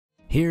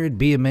Here at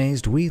Be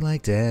Amazed, we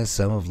like to ask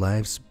some of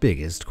life's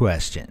biggest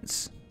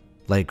questions.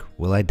 Like,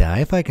 will I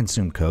die if I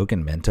consume Coke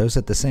and Mentos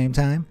at the same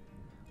time?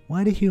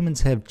 Why do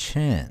humans have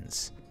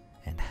chins?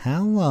 And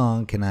how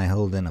long can I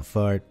hold in a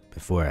fart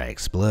before I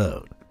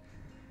explode?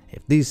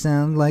 If these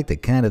sound like the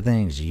kind of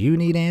things you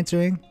need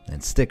answering,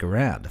 then stick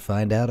around to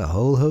find out a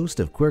whole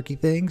host of quirky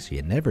things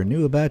you never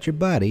knew about your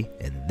body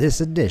in this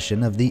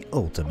edition of the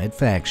Ultimate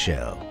Fact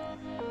Show.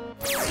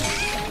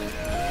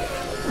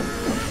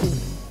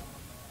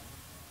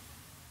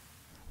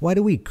 Why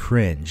do we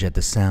cringe at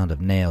the sound of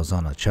nails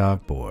on a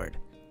chalkboard?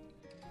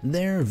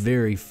 There are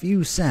very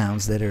few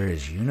sounds that are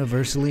as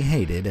universally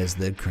hated as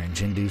the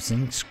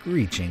cringe-inducing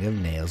screeching of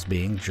nails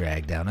being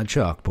dragged down a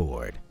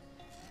chalkboard.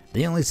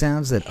 The only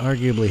sounds that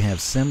arguably have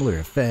similar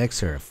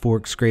effects are a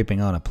fork scraping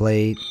on a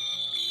plate,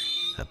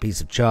 a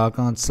piece of chalk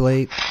on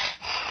slate,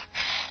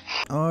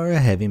 or a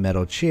heavy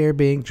metal chair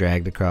being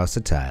dragged across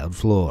a tiled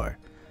floor.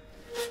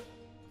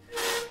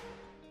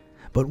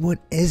 But what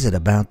is it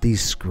about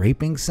these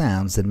scraping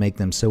sounds that make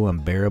them so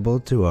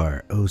unbearable to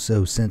our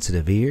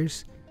oh-so-sensitive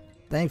ears?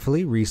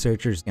 Thankfully,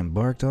 researchers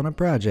embarked on a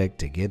project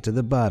to get to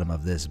the bottom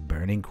of this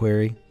burning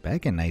query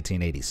back in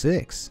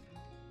 1986.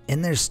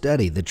 In their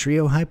study, the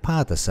trio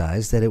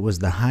hypothesized that it was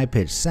the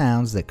high-pitched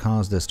sounds that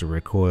caused us to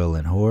recoil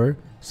in horror,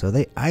 so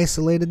they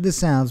isolated the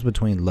sounds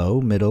between low,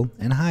 middle,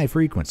 and high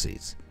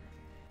frequencies.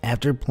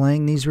 After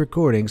playing these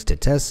recordings to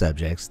test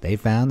subjects, they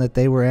found that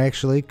they were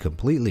actually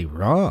completely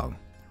wrong.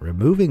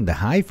 Removing the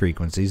high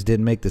frequencies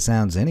didn't make the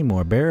sounds any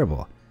more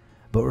bearable,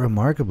 but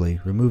remarkably,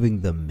 removing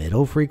the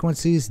middle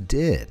frequencies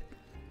did.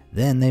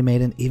 Then they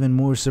made an even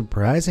more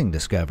surprising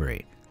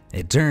discovery.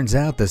 It turns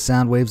out the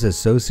sound waves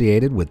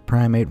associated with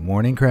primate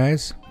warning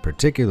cries,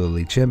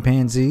 particularly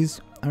chimpanzees,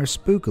 are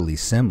spookily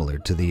similar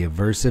to the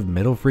aversive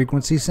middle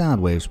frequency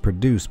sound waves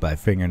produced by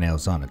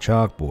fingernails on a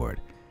chalkboard.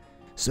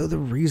 So the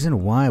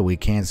reason why we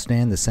can't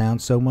stand the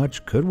sound so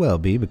much could well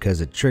be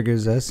because it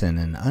triggers us in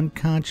an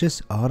unconscious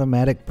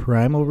automatic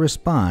primal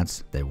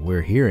response that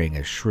we're hearing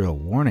a shrill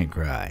warning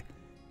cry.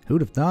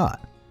 Who'd have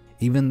thought?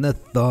 Even the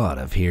thought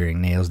of hearing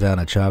nails down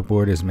a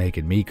chalkboard is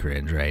making me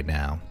cringe right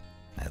now.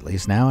 At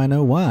least now I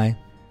know why.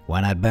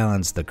 Why not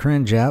balance the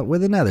cringe out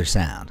with another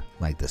sound,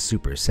 like the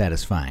super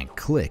satisfying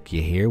click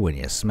you hear when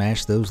you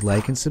smash those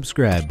like and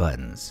subscribe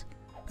buttons.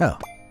 Oh,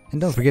 and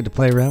don't forget to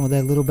play around with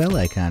that little bell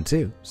icon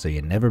too, so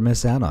you never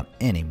miss out on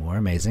any more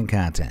amazing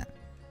content.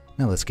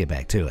 Now let's get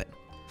back to it.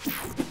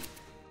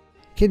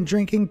 Can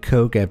drinking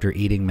Coke after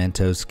eating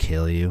Mentos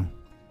kill you?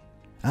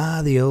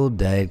 Ah, the old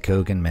Diet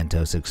Coke and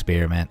Mentos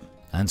experiment.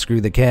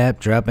 Unscrew the cap,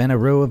 drop in a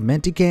row of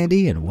minty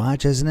candy, and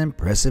watch as an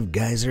impressive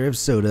geyser of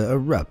soda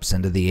erupts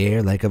into the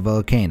air like a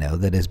volcano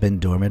that has been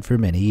dormant for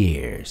many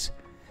years.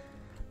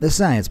 The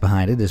science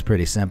behind it is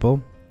pretty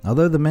simple.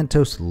 Although the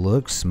Mentos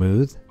look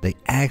smooth, they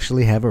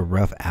actually have a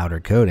rough outer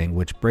coating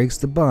which breaks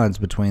the bonds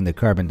between the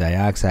carbon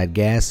dioxide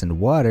gas and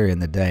water in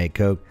the Diet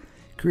Coke,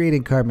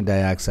 creating carbon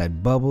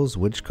dioxide bubbles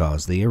which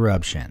cause the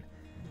eruption.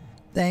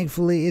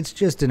 Thankfully, it's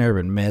just an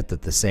urban myth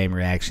that the same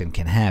reaction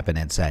can happen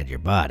inside your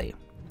body.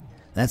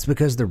 That's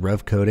because the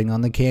rough coating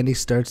on the candy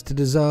starts to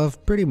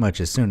dissolve pretty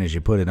much as soon as you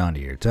put it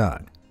onto your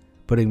tongue.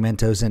 Putting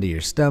Mentos into your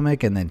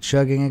stomach and then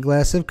chugging a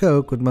glass of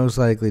Coke would most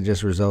likely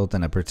just result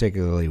in a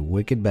particularly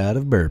wicked bout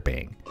of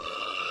burping.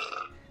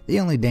 The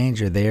only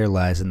danger there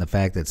lies in the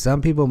fact that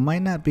some people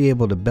might not be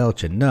able to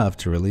belch enough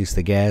to release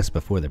the gas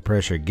before the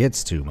pressure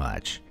gets too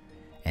much.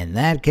 In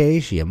that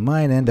case, you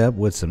might end up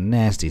with some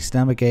nasty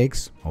stomach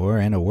aches, or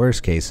in a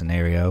worst case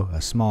scenario,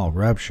 a small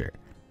rupture.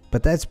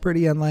 But that's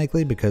pretty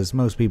unlikely because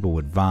most people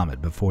would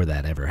vomit before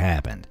that ever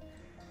happened.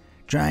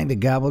 Trying to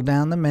gobble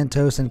down the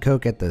Mentos and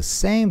Coke at the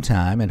same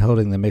time and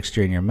holding the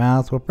mixture in your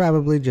mouth will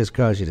probably just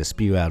cause you to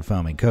spew out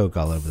foaming Coke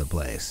all over the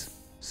place.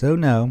 So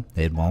no,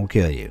 it won't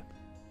kill you.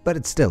 But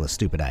it's still a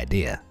stupid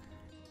idea.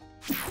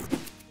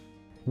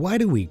 Why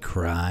do we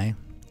cry?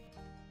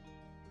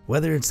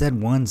 Whether it's that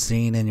one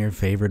scene in your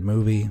favorite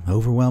movie,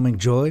 overwhelming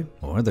joy,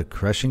 or the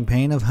crushing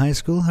pain of high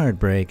school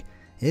heartbreak,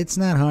 it's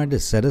not hard to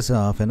set us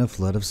off in a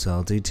flood of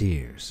salty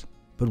tears.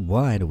 But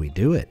why do we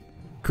do it?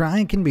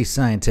 Crying can be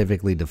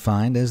scientifically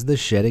defined as the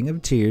shedding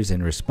of tears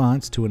in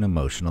response to an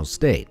emotional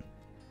state.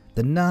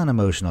 The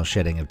non-emotional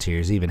shedding of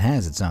tears even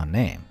has its own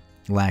name,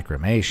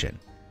 lacrimation.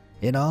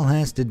 It all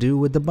has to do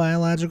with the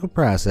biological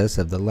process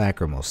of the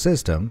lacrimal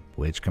system,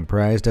 which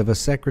comprised of a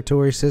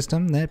secretory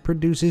system that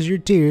produces your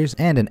tears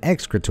and an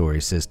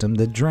excretory system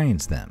that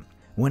drains them.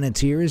 When a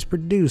tear is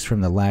produced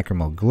from the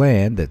lacrimal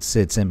gland that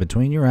sits in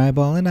between your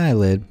eyeball and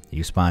eyelid,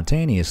 you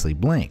spontaneously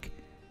blink,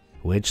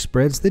 which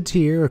spreads the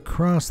tear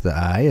across the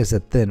eye as a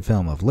thin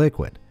film of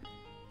liquid.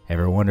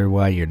 Ever wonder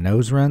why your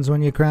nose runs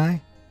when you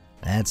cry?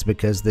 That's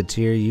because the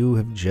tear you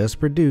have just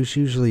produced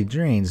usually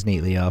drains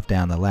neatly off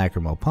down the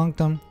lacrimal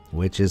punctum,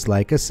 which is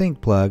like a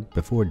sink plug,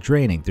 before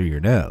draining through your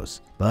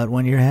nose. But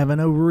when you're having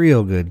a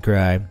real good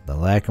cry, the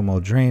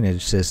lacrimal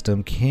drainage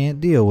system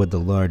can't deal with the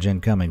large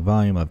incoming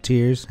volume of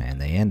tears, and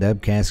they end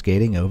up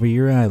cascading over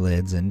your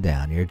eyelids and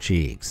down your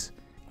cheeks.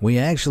 We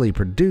actually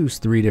produce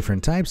 3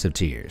 different types of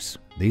tears.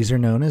 These are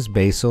known as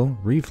basal,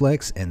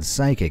 reflex, and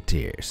psychic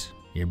tears.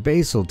 Your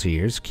basal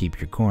tears keep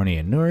your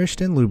cornea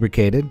nourished and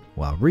lubricated,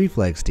 while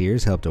reflex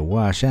tears help to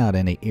wash out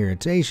any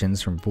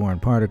irritations from foreign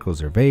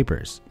particles or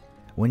vapors.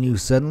 When you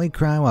suddenly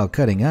cry while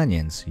cutting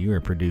onions, you are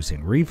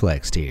producing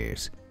reflex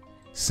tears.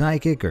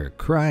 Psychic or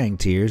crying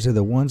tears are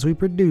the ones we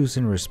produce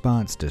in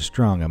response to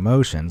strong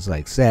emotions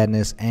like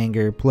sadness,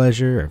 anger,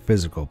 pleasure, or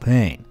physical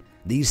pain.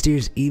 These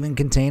tears even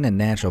contain a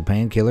natural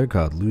painkiller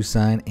called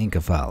leucine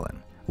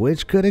enkephalin,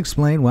 which could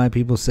explain why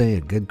people say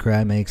a good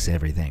cry makes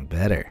everything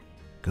better.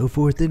 Go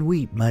forth and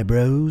weep, my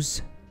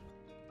bros.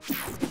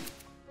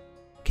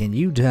 Can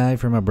you die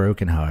from a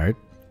broken heart?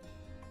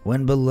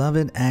 When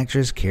beloved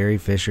actress Carrie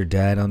Fisher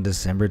died on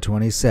December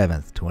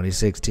 27,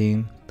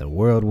 2016, the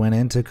world went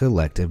into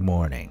collective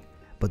mourning.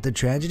 But the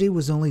tragedy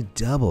was only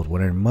doubled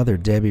when her mother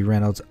Debbie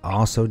Reynolds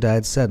also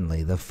died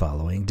suddenly the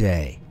following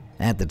day.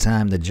 At the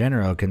time, the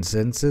general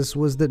consensus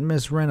was that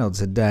Miss Reynolds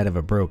had died of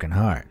a broken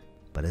heart.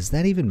 But is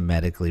that even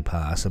medically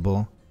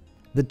possible?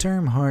 The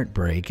term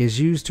heartbreak is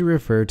used to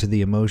refer to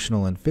the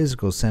emotional and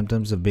physical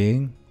symptoms of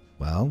being,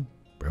 well,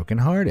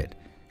 brokenhearted.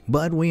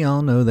 But we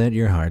all know that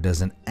your heart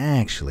doesn't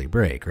actually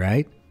break,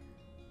 right?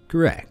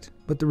 Correct,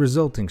 but the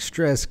resulting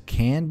stress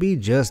can be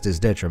just as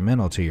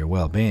detrimental to your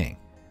well-being.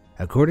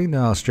 According to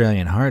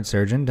Australian heart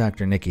surgeon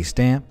Dr. Nikki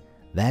Stamp,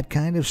 that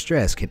kind of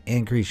stress can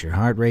increase your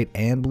heart rate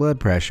and blood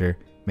pressure,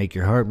 make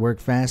your heart work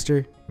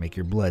faster, make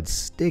your blood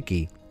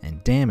sticky,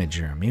 and damage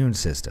your immune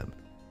system.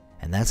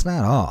 And that's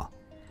not all.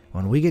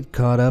 When we get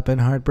caught up in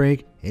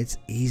heartbreak, it's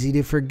easy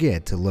to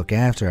forget to look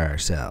after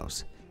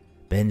ourselves.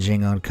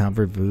 Binging on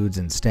comfort foods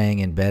and staying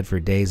in bed for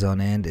days on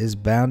end is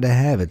bound to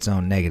have its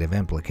own negative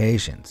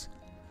implications.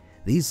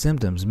 These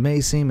symptoms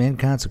may seem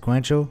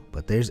inconsequential,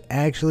 but there's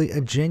actually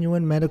a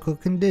genuine medical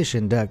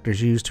condition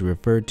doctors use to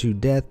refer to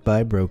death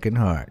by broken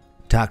heart: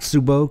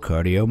 Takotsubo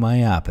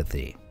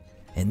cardiomyopathy.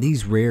 In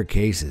these rare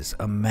cases,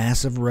 a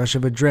massive rush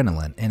of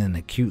adrenaline in an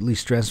acutely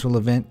stressful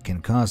event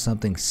can cause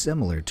something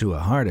similar to a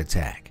heart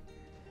attack.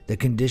 The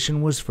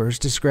condition was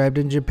first described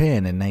in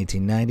Japan in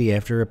 1990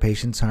 after a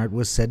patient's heart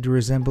was said to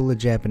resemble a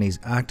Japanese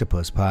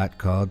octopus pot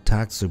called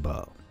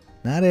Takotsubo.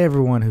 Not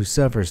everyone who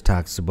suffers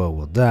Takotsubo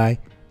will die,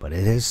 but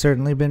it has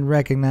certainly been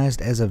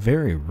recognized as a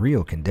very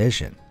real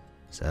condition.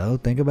 So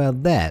think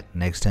about that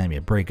next time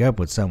you break up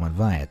with someone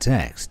via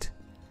text.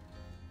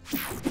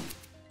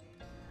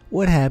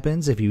 What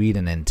happens if you eat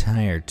an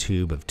entire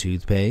tube of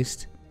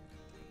toothpaste?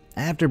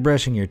 After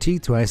brushing your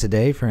teeth twice a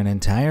day for an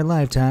entire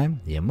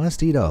lifetime, you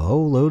must eat a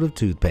whole load of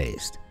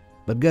toothpaste.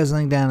 But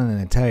guzzling down an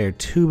entire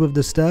tube of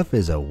the stuff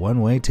is a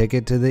one-way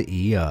ticket to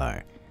the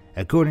ER.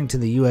 According to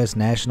the U.S.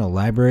 National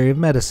Library of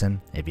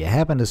Medicine, if you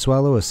happen to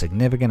swallow a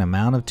significant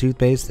amount of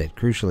toothpaste that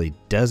crucially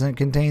doesn't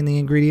contain the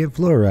ingredient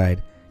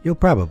fluoride, you'll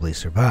probably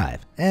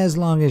survive. As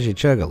long as you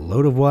chug a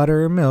load of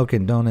water or milk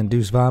and don't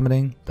induce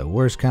vomiting, the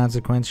worst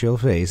consequence you'll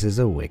face is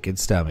a wicked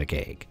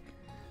stomachache.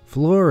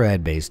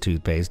 Fluoride-based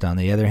toothpaste, on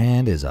the other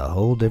hand, is a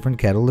whole different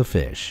kettle of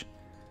fish.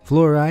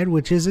 Fluoride,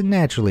 which is a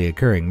naturally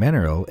occurring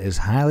mineral, is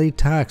highly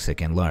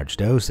toxic in large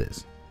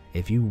doses.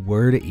 If you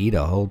were to eat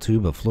a whole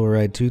tube of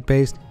fluoride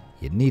toothpaste,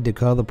 you'd need to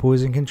call the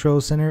Poison Control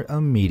Center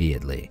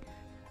immediately.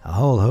 A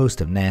whole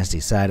host of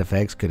nasty side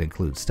effects could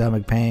include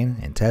stomach pain,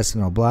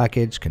 intestinal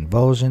blockage,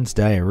 convulsions,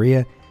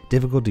 diarrhea,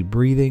 difficulty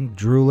breathing,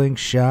 drooling,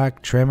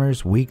 shock,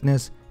 tremors,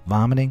 weakness,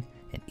 vomiting,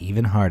 and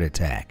even heart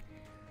attack.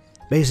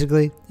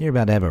 Basically, you're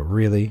about to have a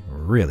really,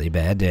 really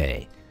bad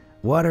day.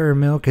 Water or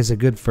milk is a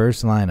good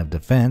first line of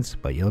defense,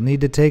 but you'll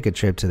need to take a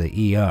trip to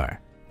the ER.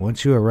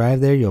 Once you arrive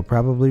there, you'll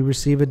probably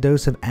receive a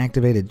dose of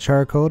activated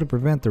charcoal to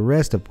prevent the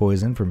rest of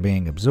poison from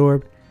being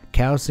absorbed,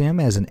 calcium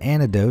as an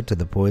antidote to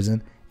the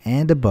poison,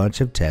 and a bunch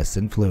of tests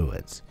and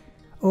fluids.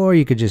 Or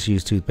you could just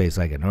use toothpaste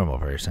like a normal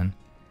person.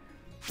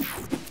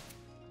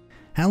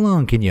 How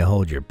long can you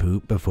hold your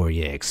poop before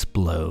you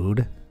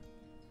explode?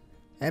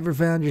 Ever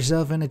found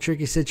yourself in a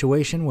tricky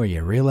situation where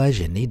you realize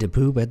you need to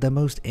poop at the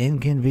most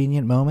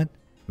inconvenient moment?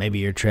 Maybe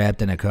you're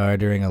trapped in a car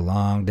during a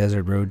long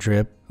desert road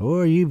trip,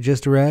 or you've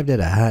just arrived at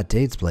a hot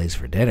date's place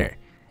for dinner.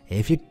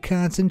 If you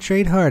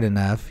concentrate hard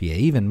enough, you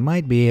even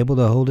might be able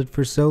to hold it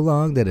for so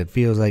long that it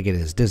feels like it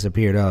has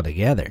disappeared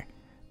altogether.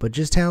 But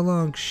just how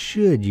long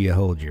should you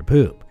hold your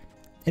poop?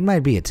 It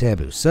might be a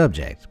taboo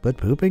subject, but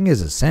pooping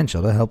is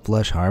essential to help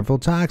flush harmful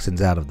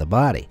toxins out of the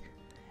body.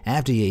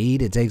 After you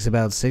eat, it takes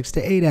about 6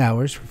 to 8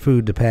 hours for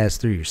food to pass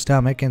through your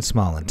stomach and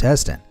small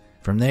intestine.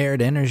 From there,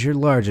 it enters your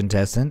large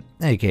intestine,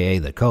 aka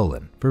the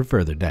colon, for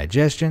further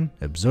digestion,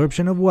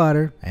 absorption of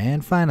water,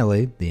 and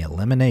finally, the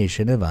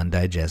elimination of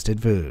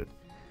undigested food.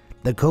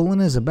 The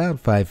colon is about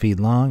 5 feet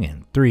long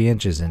and 3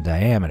 inches in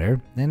diameter,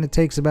 and it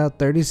takes about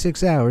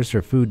 36 hours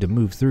for food to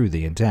move through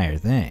the entire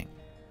thing.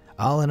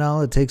 All in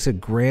all, it takes a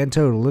grand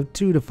total of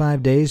 2 to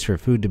 5 days for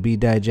food to be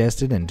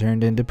digested and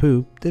turned into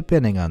poop,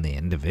 depending on the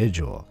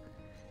individual.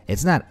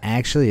 It's not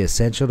actually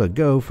essential to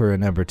go for a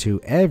number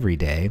 2 every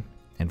day.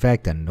 In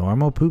fact, a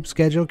normal poop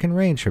schedule can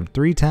range from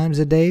 3 times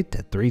a day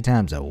to 3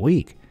 times a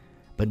week.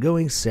 But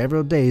going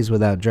several days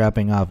without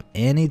dropping off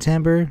any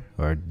timber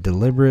or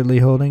deliberately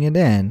holding it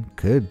in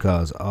could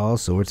cause all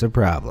sorts of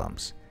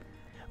problems.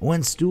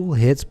 When stool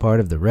hits part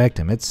of the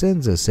rectum, it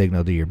sends a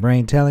signal to your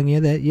brain telling you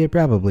that you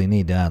probably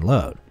need to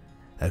unload.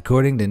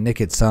 According to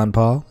Nikit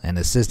Sonpal, an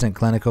assistant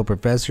clinical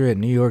professor at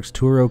New York's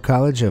Touro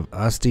College of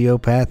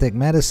Osteopathic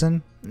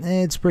Medicine,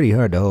 it's pretty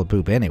hard to hold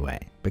poop anyway,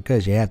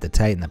 because you have to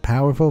tighten the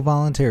powerful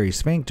voluntary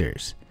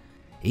sphincters.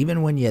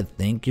 Even when you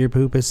think your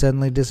poop has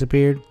suddenly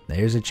disappeared,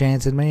 there's a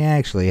chance it may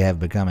actually have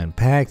become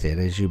impacted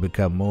as you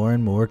become more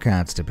and more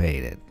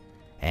constipated.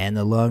 And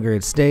the longer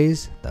it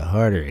stays, the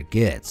harder it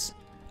gets.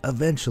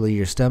 Eventually,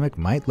 your stomach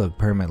might look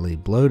permanently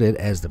bloated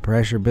as the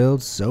pressure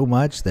builds so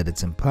much that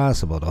it's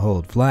impossible to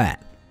hold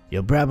flat.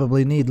 You'll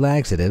probably need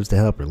laxatives to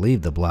help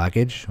relieve the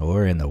blockage,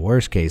 or in the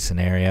worst case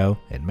scenario,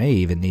 it may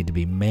even need to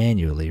be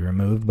manually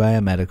removed by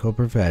a medical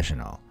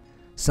professional.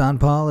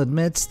 Sonpal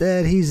admits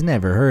that he's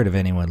never heard of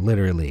anyone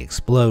literally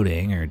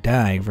exploding or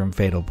dying from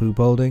fatal poop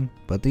holding,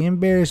 but the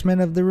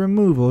embarrassment of the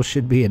removal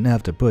should be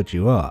enough to put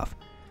you off.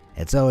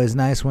 It's always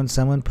nice when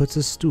someone puts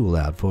a stool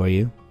out for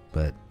you,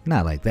 but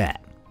not like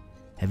that.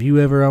 Have you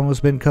ever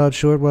almost been caught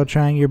short while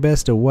trying your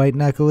best to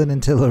white-knuckle it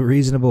until a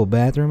reasonable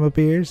bathroom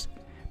appears?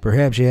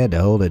 Perhaps you had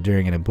to hold it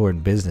during an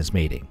important business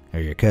meeting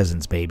or your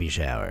cousin's baby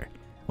shower.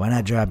 Why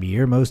not drop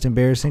your most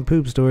embarrassing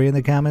poop story in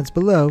the comments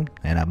below,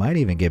 and I might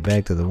even get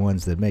back to the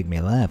ones that make me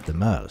laugh the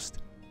most.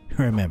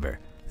 Remember,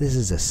 this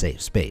is a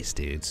safe space,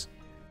 dudes.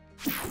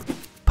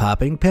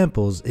 Popping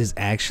pimples is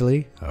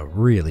actually a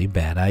really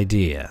bad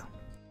idea.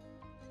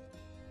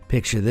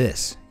 Picture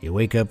this. You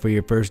wake up for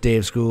your first day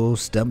of school,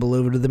 stumble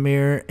over to the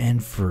mirror,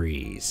 and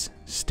freeze.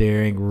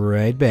 Staring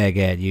right back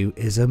at you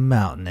is a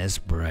mountainous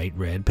bright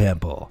red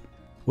pimple.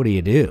 What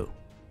do?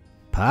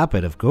 Pop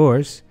it, of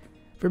course.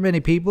 For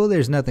many people,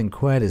 there's nothing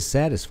quite as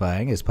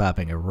satisfying as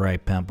popping a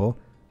ripe pimple,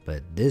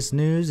 but this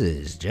news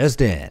is just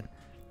in.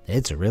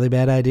 It's a really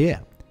bad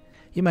idea.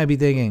 You might be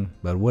thinking,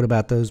 but what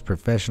about those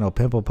professional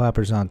pimple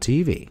poppers on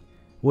TV?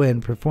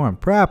 When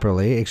performed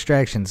properly,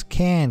 extractions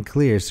can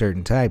clear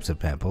certain types of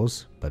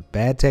pimples, but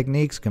bad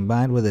techniques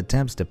combined with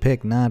attempts to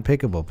pick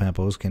non-pickable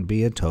pimples can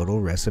be a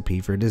total recipe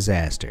for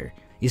disaster.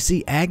 You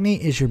see,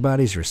 acne is your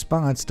body's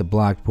response to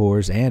blocked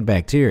pores and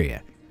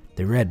bacteria.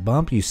 The red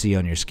bump you see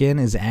on your skin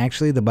is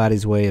actually the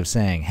body's way of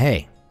saying,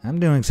 hey, I'm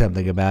doing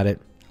something about it,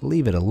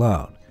 leave it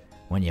alone.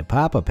 When you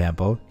pop a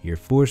pimple, you're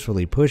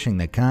forcefully pushing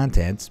the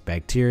contents,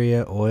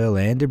 bacteria, oil,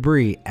 and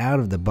debris out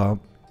of the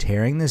bump,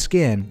 tearing the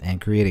skin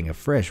and creating a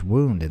fresh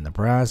wound in the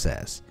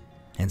process.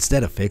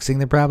 Instead of fixing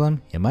the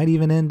problem, you might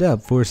even end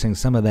up forcing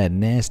some of that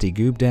nasty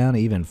goop down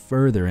even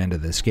further into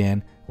the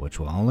skin, which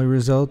will only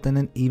result in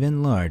an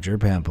even larger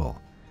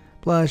pimple.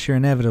 Plus, you're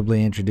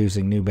inevitably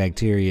introducing new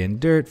bacteria and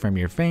dirt from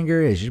your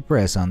finger as you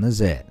press on the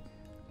zit.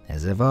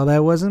 As if all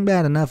that wasn't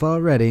bad enough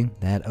already,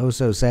 that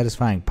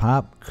oh-so-satisfying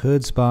pop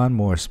could spawn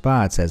more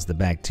spots as the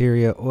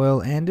bacteria,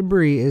 oil, and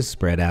debris is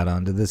spread out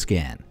onto the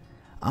skin.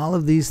 All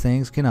of these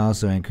things can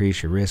also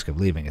increase your risk of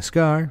leaving a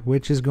scar,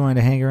 which is going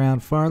to hang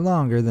around far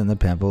longer than the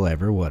pimple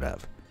ever would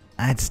have.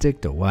 I'd stick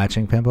to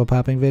watching pimple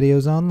popping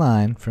videos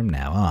online from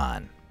now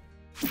on.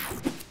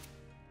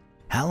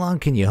 How long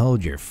can you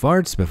hold your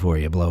farts before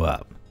you blow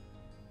up?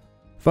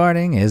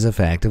 Farting is a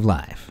fact of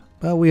life,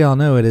 but we all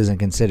know it isn't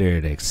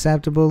considered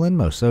acceptable in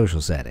most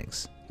social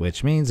settings,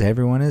 which means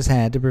everyone has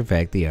had to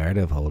perfect the art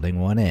of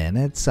holding one in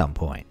at some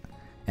point.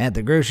 At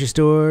the grocery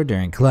store,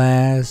 during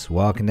class,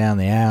 walking down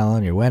the aisle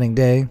on your wedding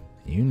day,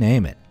 you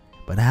name it.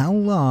 But how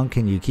long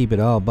can you keep it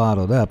all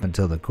bottled up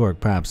until the cork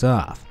pops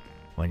off?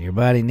 When your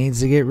body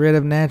needs to get rid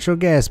of natural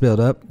gas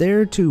buildup,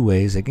 there are two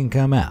ways it can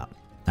come out,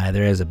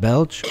 either as a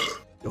belch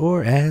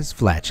or as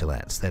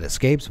flatulence that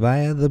escapes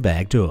via the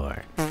back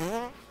door.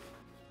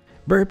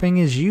 Burping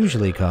is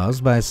usually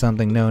caused by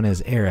something known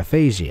as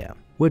aerophagia,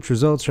 which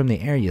results from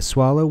the air you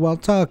swallow while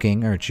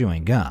talking or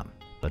chewing gum.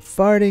 But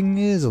farting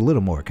is a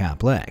little more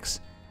complex.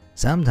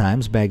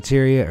 Sometimes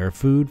bacteria or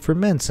food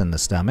ferments in the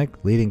stomach,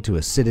 leading to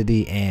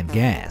acidity and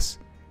gas.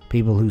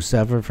 People who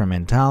suffer from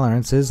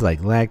intolerances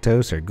like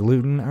lactose or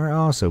gluten are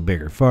also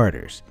bigger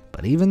farters.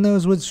 But even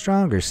those with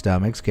stronger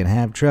stomachs can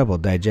have trouble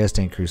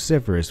digesting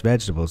cruciferous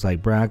vegetables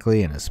like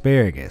broccoli and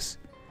asparagus.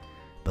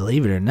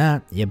 Believe it or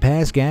not, you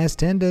pass gas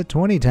 10 to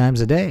 20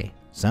 times a day,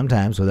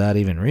 sometimes without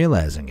even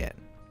realizing it.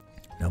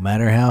 No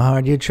matter how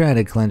hard you try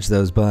to clench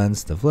those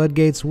buns, the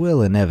floodgates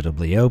will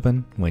inevitably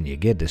open when you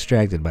get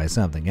distracted by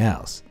something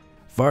else.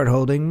 Fart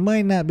holding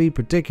might not be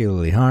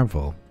particularly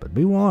harmful, but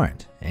be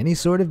warned, any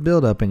sort of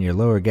buildup in your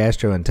lower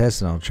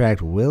gastrointestinal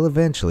tract will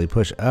eventually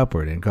push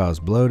upward and cause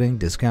bloating,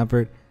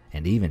 discomfort,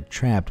 and even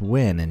trapped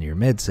wind in your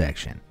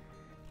midsection.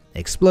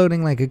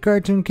 Exploding like a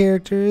cartoon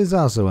character is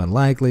also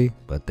unlikely,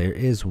 but there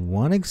is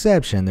one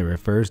exception that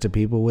refers to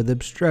people with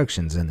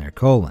obstructions in their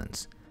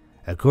colons.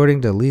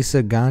 According to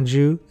Lisa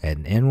Ganju at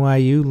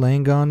NYU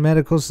Langone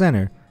Medical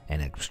Center,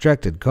 an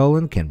obstructed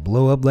colon can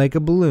blow up like a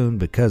balloon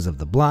because of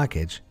the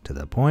blockage to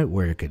the point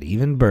where it could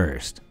even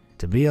burst.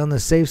 To be on the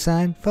safe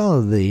side,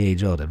 follow the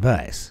age-old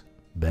advice.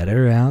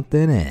 Better out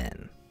than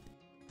in.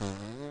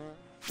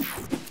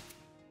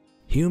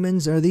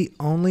 Humans are the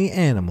only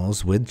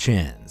animals with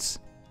chins.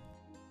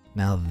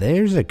 Now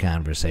there's a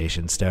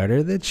conversation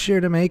starter that's sure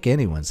to make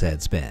anyone's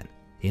head spin.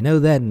 You know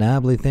that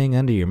knobbly thing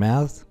under your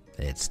mouth?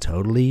 It's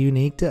totally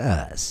unique to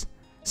us.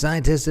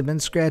 Scientists have been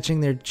scratching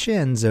their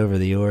chins over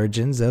the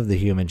origins of the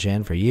human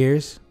chin for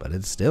years, but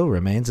it still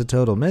remains a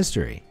total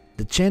mystery.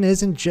 The chin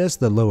isn't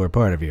just the lower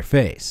part of your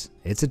face.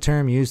 It's a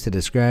term used to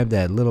describe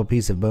that little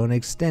piece of bone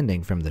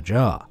extending from the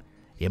jaw.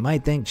 You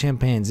might think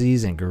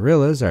chimpanzees and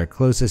gorillas, our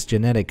closest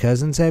genetic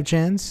cousins, have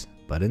chins,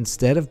 but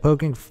instead of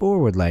poking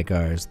forward like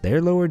ours,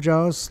 their lower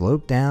jaws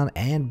slope down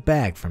and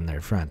back from their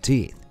front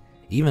teeth.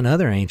 Even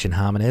other ancient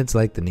hominids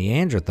like the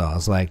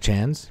Neanderthals lack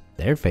chins.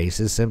 Their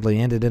faces simply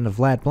ended in a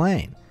flat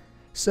plane.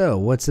 So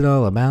what's it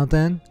all about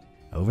then?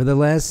 Over the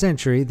last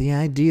century, the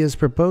ideas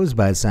proposed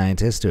by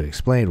scientists to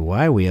explain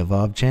why we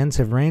evolved chins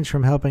have ranged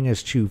from helping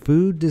us chew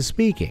food to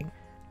speaking.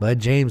 But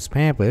James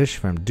Pimples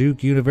from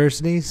Duke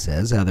University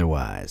says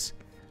otherwise.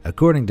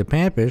 According to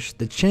Pimples,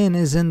 the chin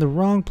is in the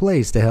wrong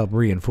place to help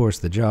reinforce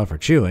the jaw for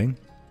chewing.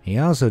 He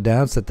also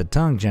doubts that the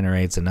tongue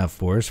generates enough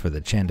force for the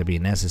chin to be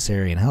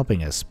necessary in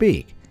helping us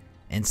speak.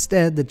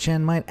 Instead, the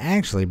chin might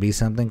actually be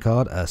something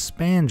called a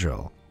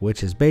spandrel,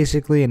 which is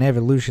basically an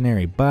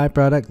evolutionary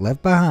byproduct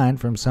left behind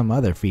from some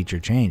other feature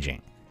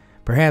changing.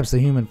 Perhaps the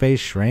human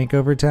face shrank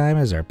over time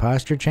as our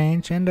posture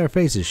changed and our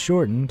faces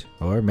shortened,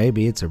 or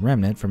maybe it's a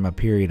remnant from a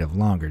period of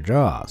longer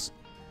jaws.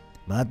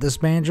 But the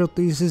spandrel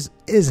thesis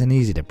isn't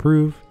easy to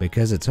prove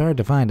because it's hard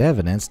to find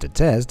evidence to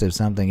test if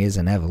something is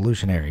an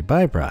evolutionary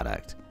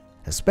byproduct,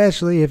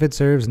 especially if it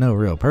serves no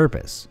real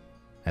purpose.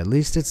 At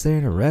least it's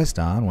there to rest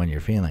on when you're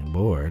feeling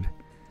bored.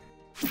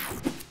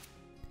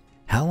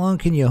 How long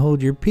can you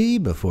hold your pee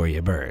before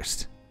you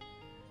burst?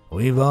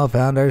 We've all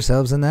found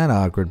ourselves in that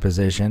awkward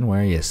position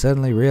where you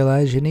suddenly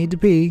realize you need to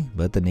pee,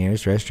 but the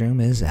nearest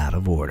restroom is out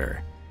of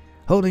order.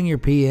 Holding your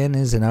pee in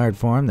is an art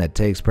form that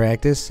takes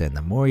practice, and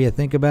the more you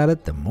think about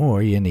it, the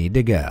more you need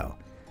to go.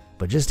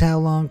 But just how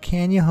long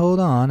can you hold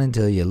on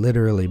until you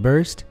literally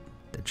burst?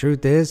 The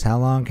truth is, how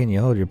long can you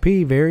hold your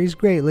pee varies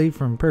greatly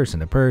from person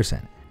to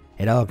person.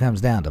 It all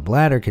comes down to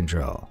bladder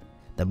control.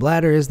 The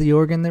bladder is the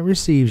organ that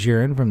receives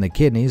urine from the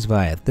kidneys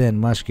via thin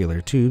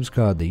muscular tubes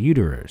called the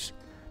ureters.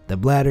 The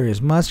bladder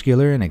is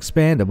muscular and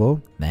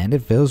expandable, and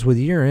it fills with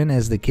urine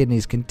as the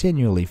kidneys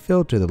continually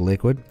filter the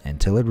liquid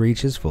until it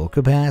reaches full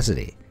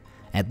capacity.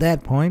 At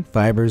that point,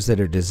 fibers that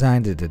are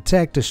designed to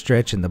detect a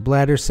stretch in the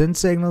bladder send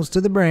signals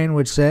to the brain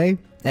which say,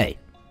 "Hey,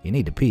 you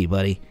need to pee,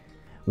 buddy."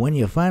 When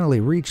you finally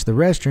reach the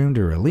restroom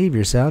to relieve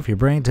yourself, your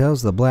brain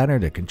tells the bladder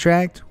to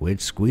contract,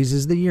 which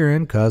squeezes the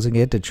urine, causing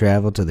it to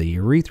travel to the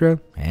urethra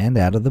and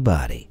out of the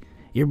body.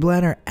 Your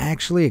bladder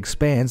actually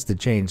expands to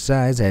change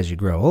size as you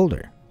grow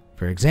older.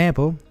 For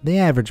example, the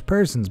average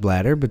person's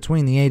bladder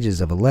between the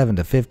ages of 11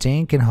 to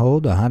 15 can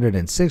hold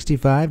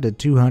 165 to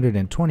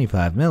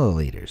 225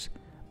 milliliters,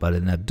 but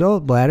an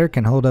adult bladder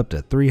can hold up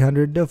to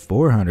 300 to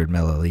 400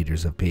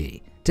 milliliters of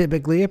pee.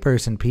 Typically, a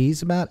person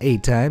pees about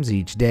 8 times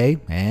each day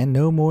and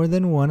no more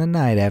than 1 a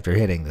night after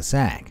hitting the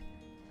sack.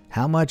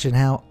 How much and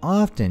how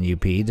often you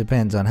pee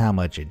depends on how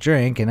much you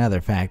drink and other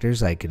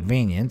factors like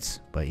convenience,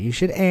 but you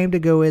should aim to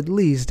go at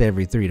least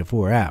every 3 to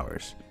 4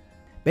 hours.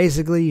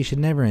 Basically, you should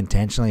never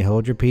intentionally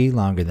hold your pee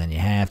longer than you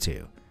have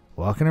to.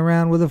 Walking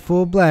around with a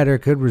full bladder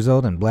could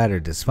result in bladder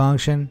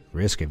dysfunction,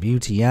 risk of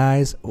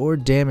UTIs, or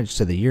damage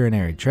to the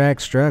urinary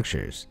tract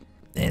structures.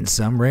 In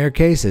some rare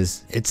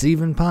cases, it's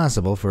even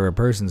possible for a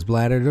person's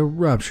bladder to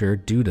rupture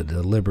due to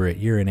deliberate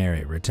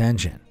urinary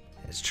retention.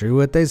 It's true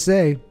what they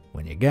say,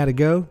 when you gotta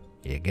go,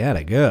 you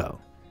gotta go.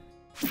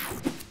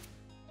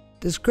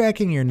 Does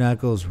cracking your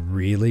knuckles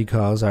really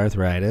cause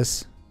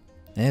arthritis?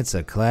 It's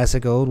a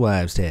classic old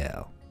wives'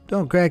 tale.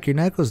 Don't crack your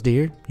knuckles,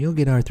 dear. You'll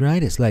get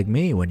arthritis like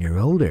me when you're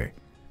older.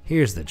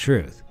 Here's the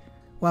truth.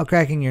 While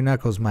cracking your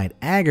knuckles might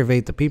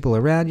aggravate the people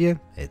around you,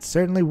 it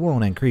certainly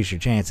won't increase your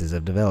chances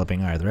of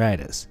developing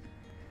arthritis.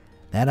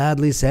 That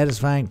oddly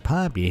satisfying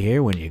pop you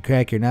hear when you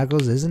crack your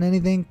knuckles isn't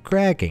anything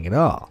cracking at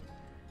all.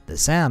 The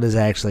sound is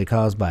actually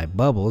caused by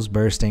bubbles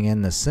bursting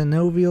in the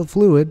synovial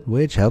fluid,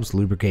 which helps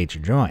lubricate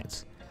your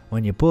joints.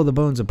 When you pull the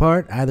bones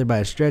apart, either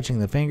by stretching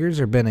the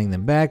fingers or bending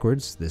them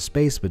backwards, the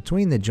space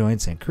between the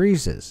joints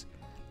increases.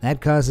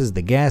 That causes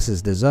the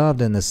gases dissolved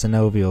in the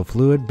synovial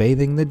fluid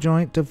bathing the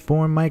joint to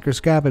form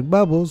microscopic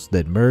bubbles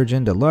that merge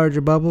into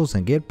larger bubbles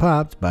and get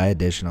popped by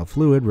additional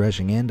fluid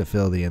rushing in to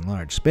fill the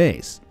enlarged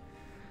space.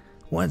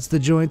 Once the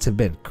joints have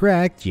been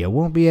cracked, you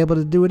won't be able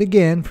to do it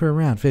again for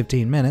around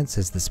 15 minutes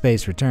as the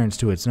space returns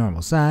to its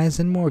normal size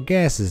and more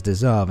gases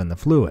dissolve in the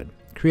fluid,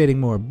 creating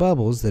more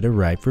bubbles that are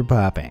ripe for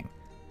popping.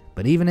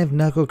 But even if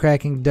knuckle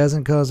cracking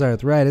doesn't cause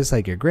arthritis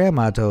like your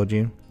grandma told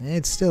you,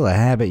 it's still a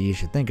habit you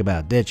should think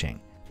about ditching.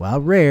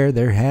 While rare,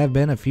 there have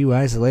been a few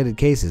isolated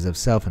cases of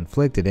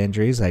self-inflicted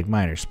injuries like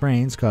minor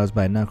sprains caused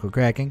by knuckle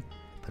cracking,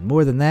 but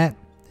more than that,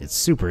 it's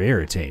super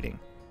irritating.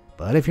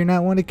 But if you're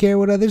not one to care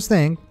what others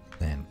think,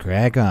 then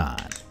crack on.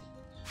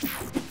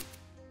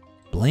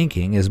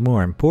 Blinking is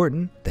more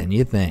important than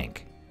you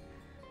think.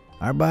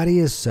 Our body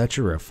is such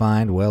a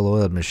refined,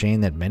 well-oiled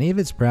machine that many of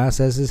its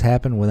processes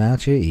happen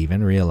without you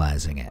even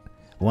realizing it.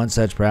 One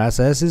such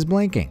process is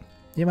blinking.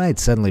 You might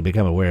suddenly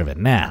become aware of it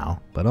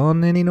now, but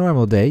on any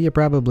normal day you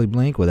probably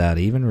blink without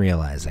even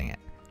realizing it.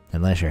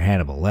 Unless you're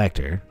Hannibal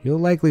Lecter, you'll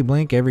likely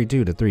blink every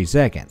 2 to 3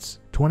 seconds,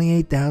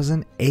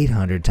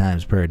 28,800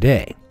 times per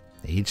day,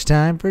 each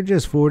time for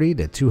just 40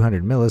 to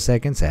 200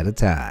 milliseconds at a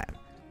time.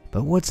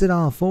 But what's it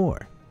all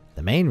for?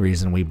 The main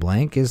reason we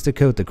blink is to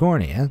coat the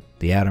cornea,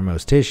 the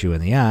outermost tissue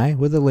in the eye,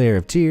 with a layer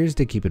of tears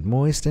to keep it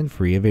moist and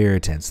free of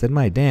irritants that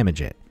might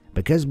damage it.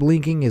 Because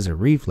blinking is a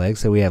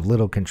reflex that we have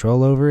little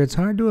control over, it's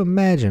hard to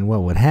imagine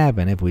what would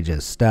happen if we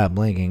just stopped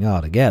blinking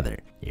altogether.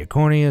 Your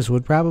corneas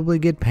would probably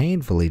get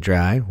painfully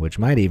dry, which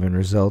might even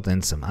result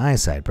in some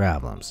eyesight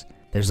problems.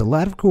 There's a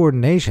lot of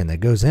coordination that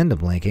goes into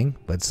blinking,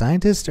 but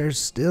scientists are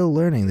still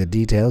learning the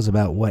details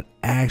about what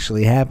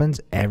actually happens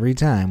every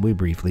time we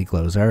briefly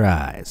close our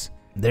eyes.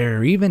 There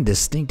are even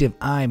distinctive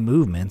eye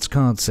movements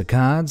called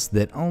saccades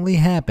that only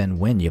happen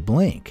when you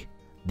blink.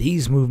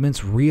 These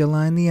movements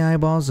realign the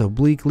eyeballs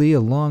obliquely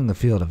along the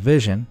field of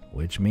vision,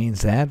 which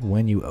means that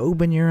when you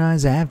open your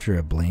eyes after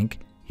a blink,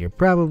 you're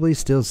probably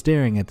still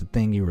staring at the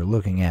thing you were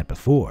looking at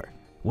before.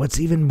 What's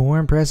even more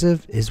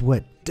impressive is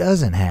what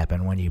doesn't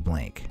happen when you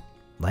blink.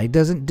 Light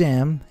doesn't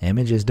dim,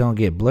 images don't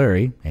get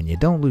blurry, and you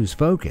don't lose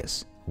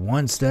focus.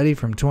 One study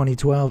from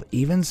 2012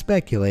 even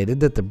speculated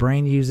that the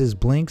brain uses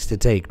blinks to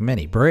take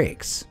many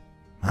breaks.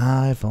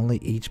 If only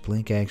each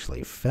blink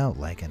actually felt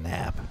like a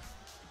nap.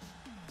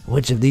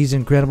 Which of these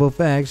incredible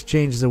facts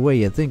changes the way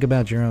you think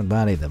about your own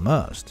body the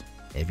most?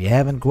 If you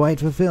haven't quite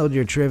fulfilled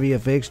your trivia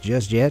fix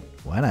just yet,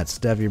 why not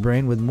stuff your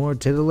brain with more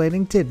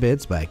titillating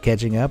tidbits by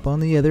catching up on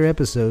the other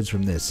episodes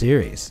from this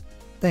series?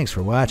 Thanks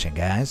for watching,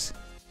 guys.